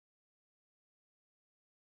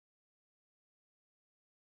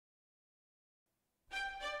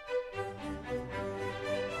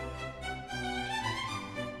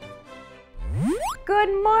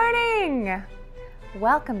Good morning!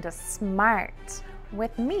 Welcome to Smart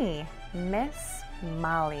with me, Miss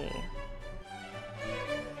Molly.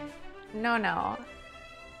 No,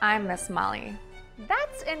 I'm Miss Molly.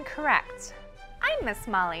 That's incorrect. I'm Miss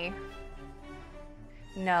Molly.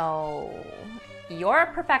 No, you're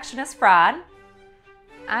a perfectionist fraud.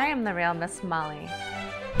 I am the real Miss Molly.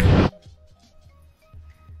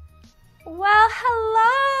 Well,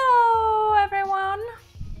 hello, everyone.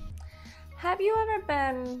 Have you ever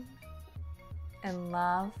been in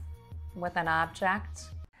love with an object?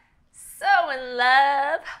 So in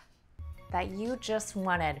love that you just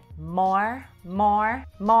wanted more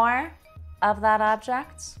of that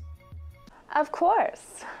object? Of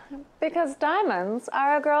course, because diamonds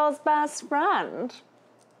are a girl's best friend.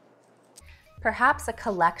 Perhaps a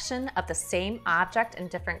collection of the same object in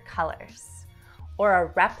different colors, or a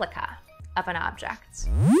replica of an object.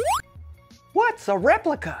 What's a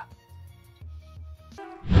replica?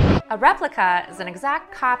 A replica is an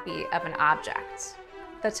exact copy of an object.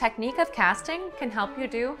 The technique of casting can help you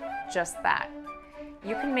do just that.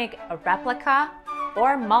 You can make a replica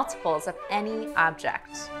or multiples of any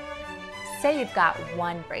object. Say you've got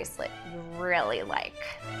one bracelet you really like.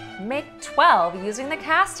 Make 12 using the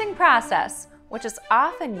casting process, which is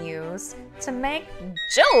often used to make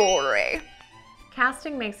jewelry.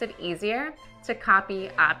 Casting makes it easier to copy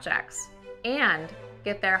objects and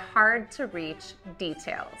get their hard-to-reach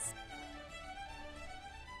details.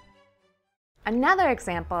 Another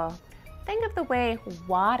example, think of the way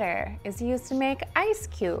water is used to make ice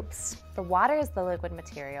cubes. The water is the liquid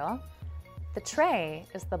material, the tray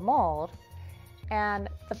is the mold, and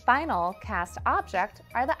the final cast object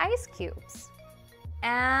are the ice cubes.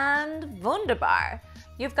 And wunderbar,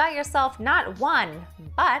 you've got yourself not one,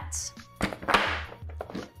 but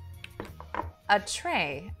a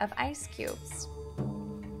tray of ice cubes.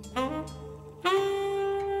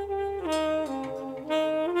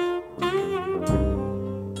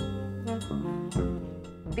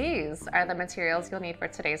 These are the materials you'll need for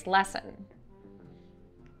today's lesson.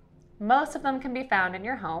 Most of them can be found in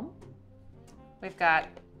your home. We've got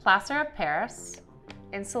plaster of Paris,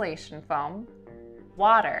 insulation foam,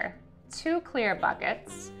 water, 2 clear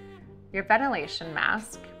buckets, your ventilation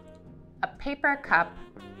mask, a paper cup,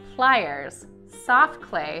 pliers, soft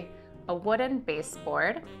clay, a wooden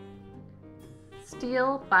baseboard,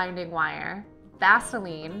 steel binding wire,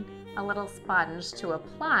 Vaseline, a little sponge to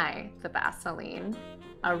apply the Vaseline,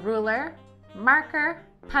 a ruler, marker,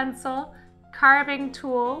 pencil, carving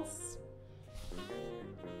tools,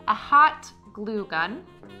 a hot glue gun,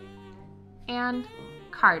 and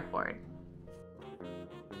cardboard.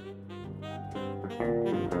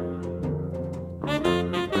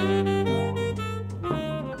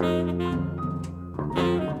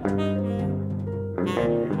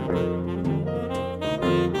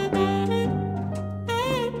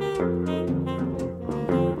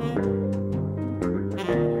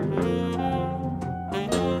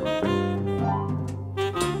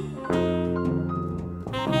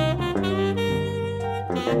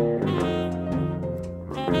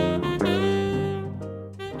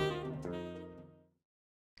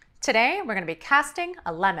 Today, we're going to be casting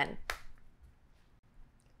a lemon.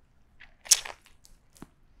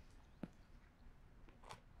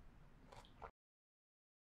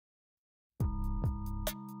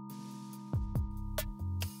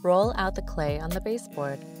 Roll out the clay on the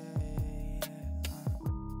baseboard.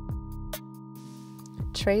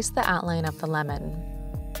 Trace the outline of the lemon.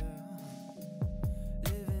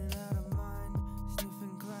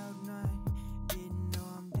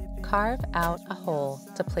 Carve out a hole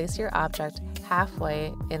to place your object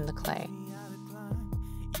halfway in the clay.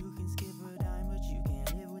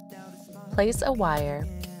 Place a wire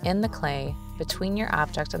in the clay between your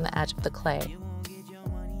object and the edge of the clay.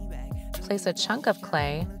 Place a chunk of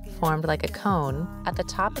clay, formed like a cone, at the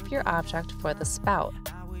top of your object for the spout.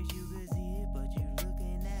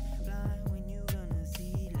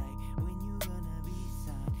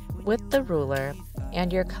 With the ruler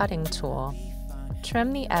and your cutting tool,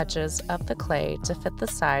 trim the edges of the clay to fit the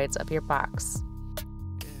sides of your box.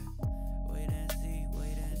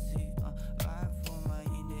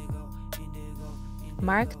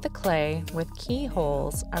 Mark the clay with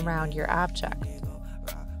keyholes around your object.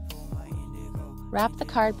 Wrap the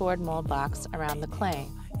cardboard mold box around the clay.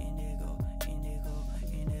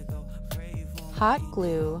 Hot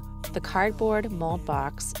glue the cardboard mold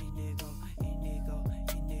box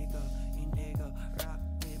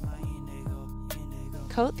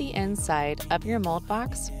Coat the inside of your mold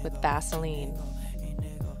box with Vaseline.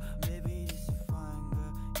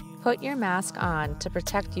 Put your mask on to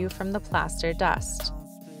protect you from the plaster dust.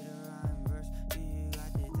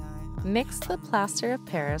 Mix the plaster of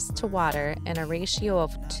Paris to water in a ratio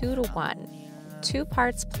of 2 to 1, 2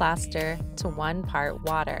 parts plaster to 1 part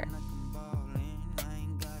water.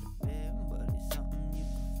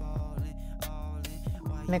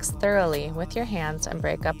 Mix thoroughly with your hands and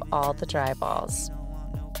break up all the dry balls.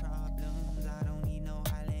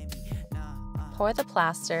 Pour the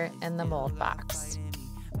plaster in the mold box.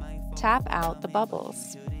 Tap out the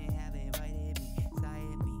bubbles.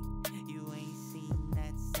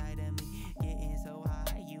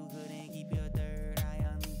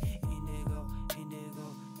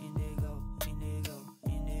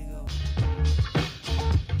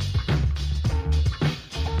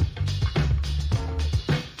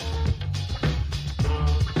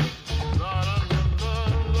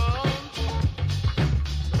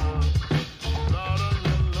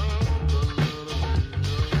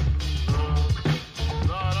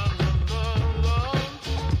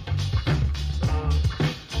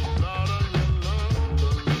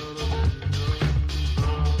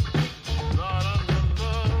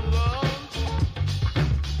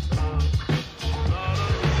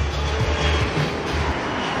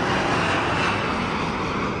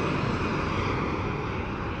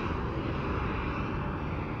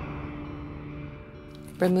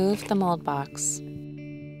 Remove the mold box.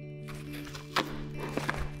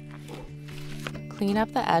 Clean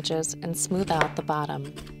up the edges and smooth out the bottom.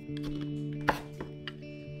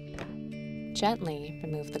 Gently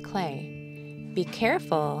remove the clay. Be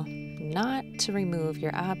careful not to remove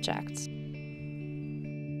your object.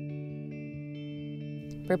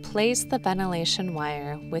 Replace the ventilation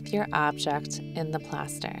wire with your object in the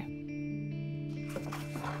plaster.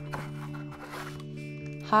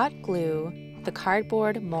 Hot glue the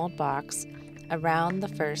cardboard mold box around the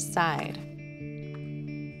first side.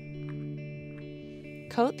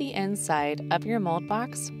 Coat the inside of your mold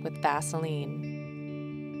box with Vaseline.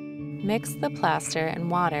 Mix the plaster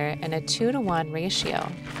and water in a 2 to 1 ratio.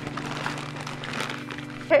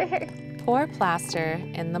 Pour plaster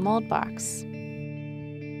in the mold box.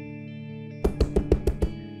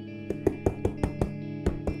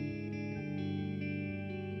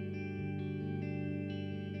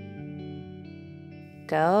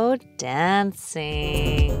 Go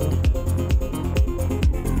dancing.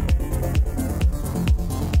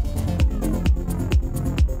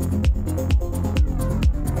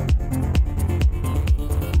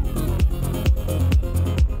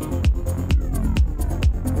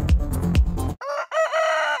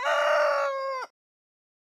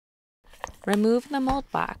 Remove the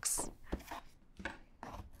mold box.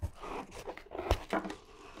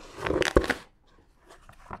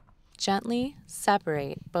 Gently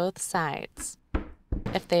separate both sides.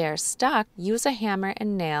 If they are stuck, use a hammer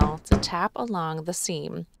and nail to tap along the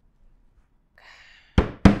seam.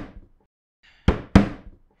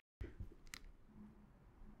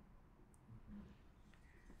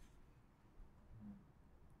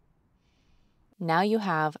 Now you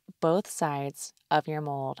have both sides of your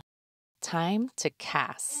mold. Time to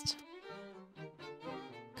cast.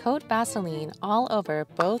 Coat Vaseline all over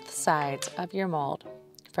both sides of your mold,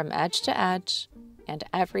 from edge to edge and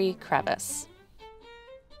every crevice.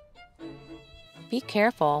 Be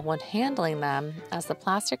careful when handling them, as the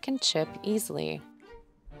plaster can chip easily.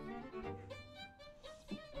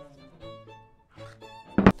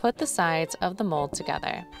 Put the sides of the mold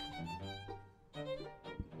together.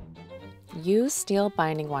 Use steel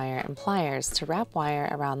binding wire and pliers to wrap wire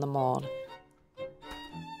around the mold.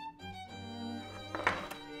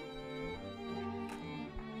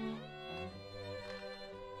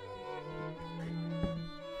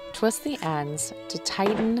 Twist the ends to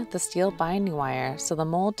tighten the steel binding wire so the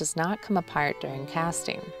mold does not come apart during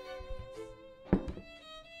casting.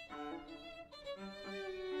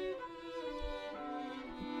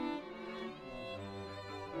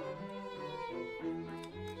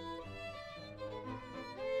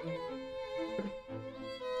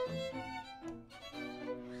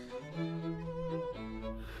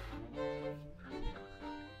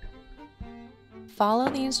 Follow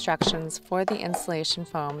the instructions for the insulation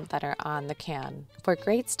foam that are on the can. For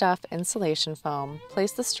Great Stuff insulation foam,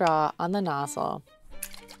 place the straw on the nozzle.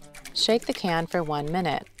 Shake the can for 1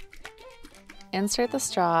 minute. Insert the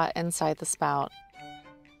straw inside the spout.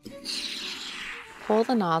 Pull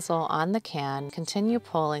the nozzle on the can. Continue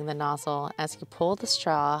pulling the nozzle as you pull the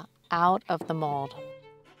straw out of the mold.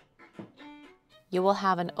 You will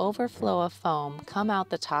have an overflow of foam come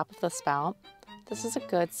out the top of the spout. This is a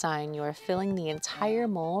good sign you are filling the entire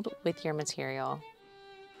mold with your material.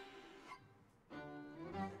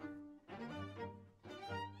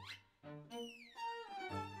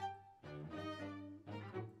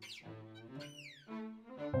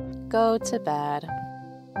 go to bed.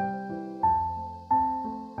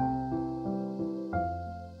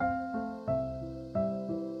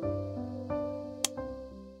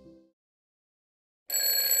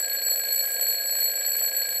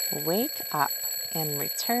 Wake up and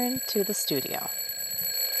return to the studio.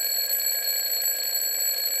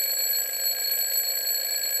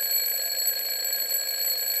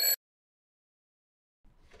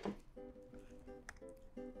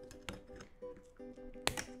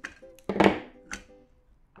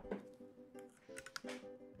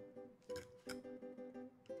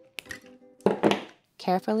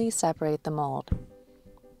 Carefully separate the mold.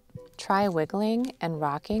 Try wiggling and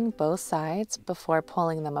rocking both sides before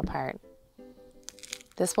pulling them apart.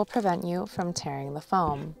 This will prevent you from tearing the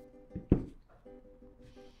foam.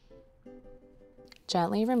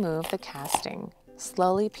 Gently remove the casting,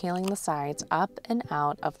 slowly peeling the sides up and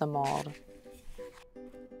out of the mold.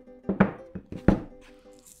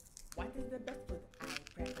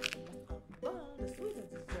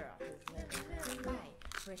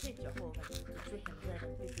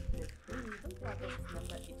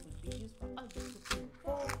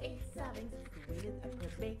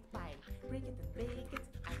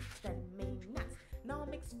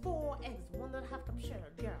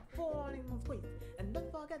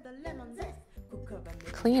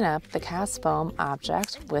 Clean up the cast foam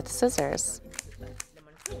object with scissors.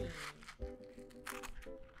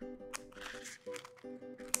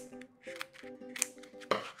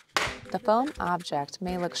 The foam object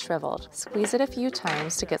may look shriveled. Squeeze it a few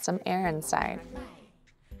times to get some air inside.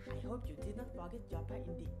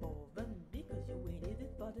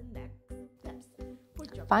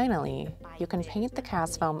 Finally, you can paint the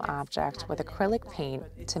cast foam object with acrylic paint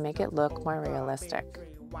to make it look more realistic.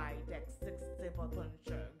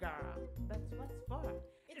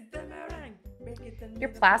 Your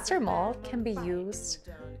plaster mold can be used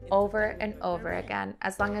over and over again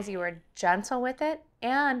as long as you are gentle with it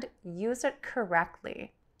and use it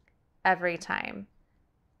correctly every time.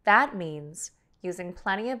 That means using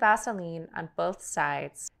plenty of Vaseline on both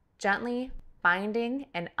sides, gently binding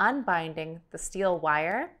and unbinding the steel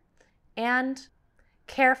wire, and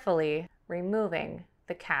carefully removing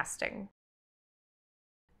the casting.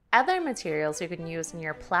 Other materials you can use in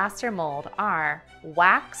your plaster mold are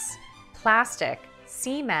wax, plastic,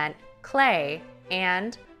 cement, clay,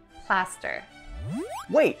 and plaster.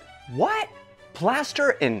 Wait, what?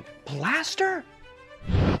 Plaster and plaster?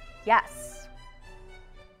 Yes.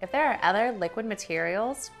 If there are other liquid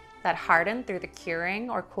materials that harden through the curing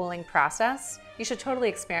or cooling process, you should totally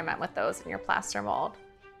experiment with those in your plaster mold.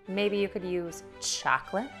 Maybe you could use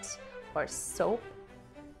chocolate or soap.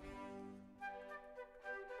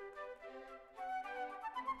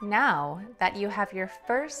 Now that you have your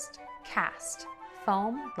first cast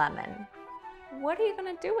foam lemon, what are you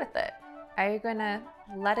gonna do with it? Are you gonna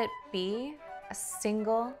let it be a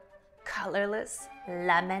single colorless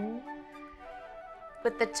lemon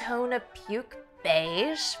with the tone of puke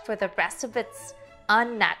beige for the rest of its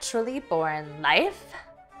unnaturally born life?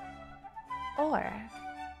 Or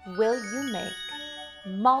will you make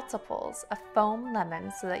multiples of foam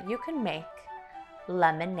lemons so that you can make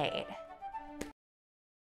lemonade?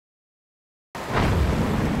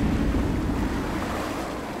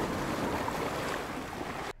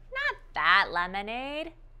 Not that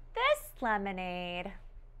lemonade, this lemonade.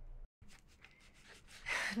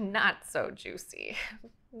 Not so juicy.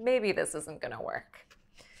 Maybe this isn't gonna work.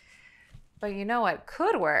 But you know what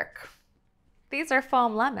could work? These are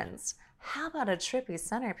foam lemons. How about a trippy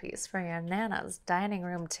centerpiece for your Nana's dining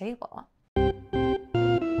room table?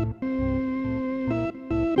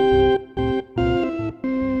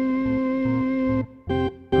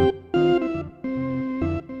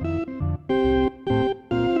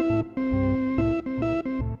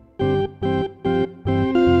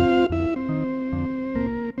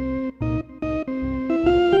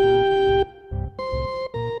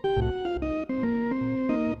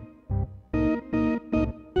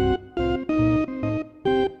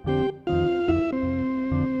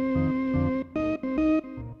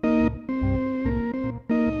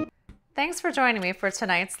 Thanks for joining me for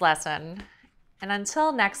tonight's lesson. And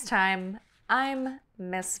until next time, I'm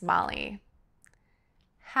Miss Molly.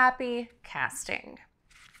 Happy casting.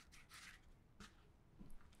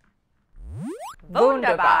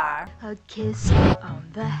 Wunderbar. A kiss on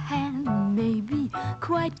the hand may be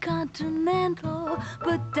quite continental,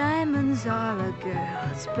 but diamonds are a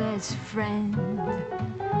girl's best friend.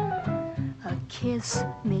 A kiss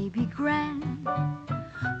may be grand,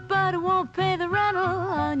 but won't pay the rental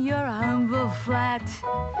on your humble flat,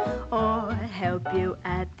 or help you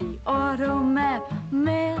at the automat.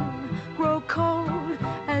 Men grow cold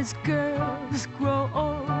as girls grow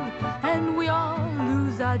old, and we all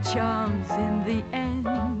lose our charms in the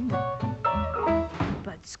end.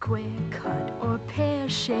 But square cut or pear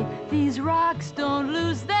shape, these rocks don't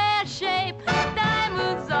lose their shape.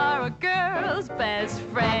 Diamonds are a girl's best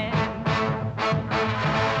friend.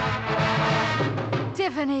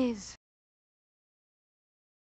 Tiffany's.